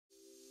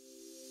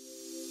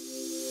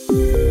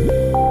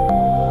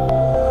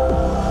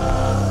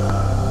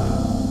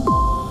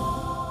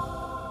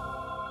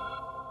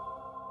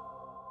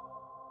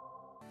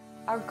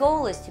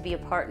is to be a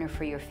partner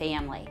for your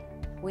family.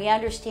 We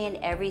understand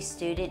every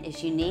student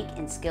is unique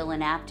in skill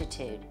and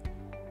aptitude,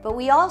 but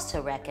we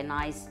also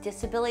recognize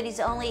disabilities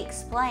only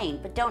explain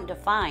but don't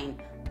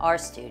define our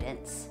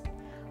students.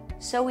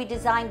 So we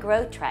design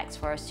growth tracks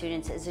for our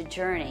students as a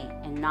journey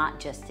and not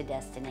just a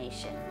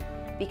destination.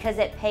 Because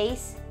at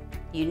PACE,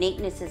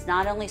 uniqueness is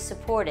not only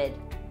supported,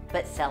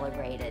 but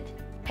celebrated.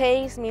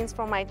 PACE means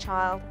for my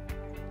child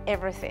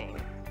everything.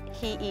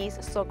 He is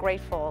so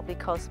grateful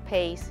because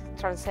PACE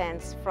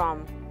transcends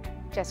from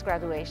just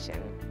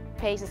graduation.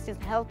 PACE is still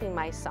helping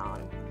my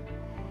son,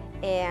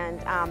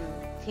 and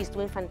he's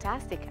doing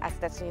fantastic at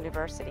Stetson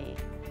University,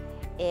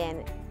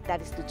 and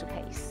that is due to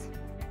PACE.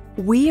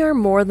 We are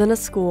more than a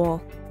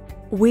school.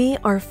 We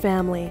are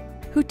family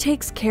who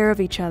takes care of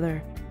each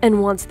other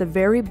and wants the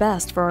very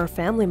best for our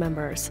family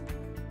members.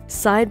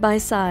 Side by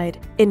side,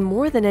 in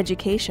more than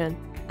education,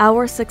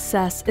 our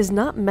success is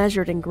not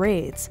measured in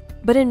grades,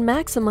 but in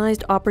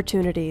maximized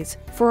opportunities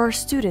for our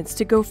students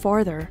to go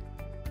farther.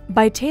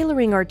 By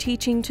tailoring our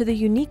teaching to the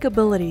unique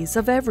abilities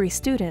of every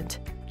student,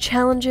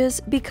 challenges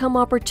become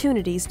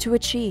opportunities to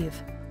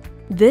achieve.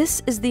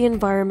 This is the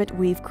environment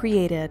we've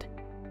created.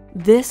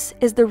 This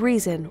is the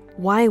reason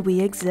why we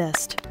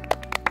exist.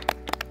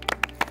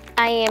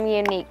 I am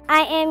unique.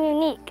 I am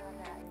unique.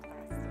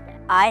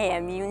 I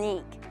am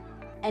unique.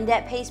 And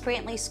at PACE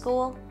Brantley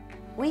School,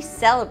 we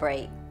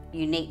celebrate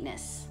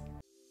uniqueness.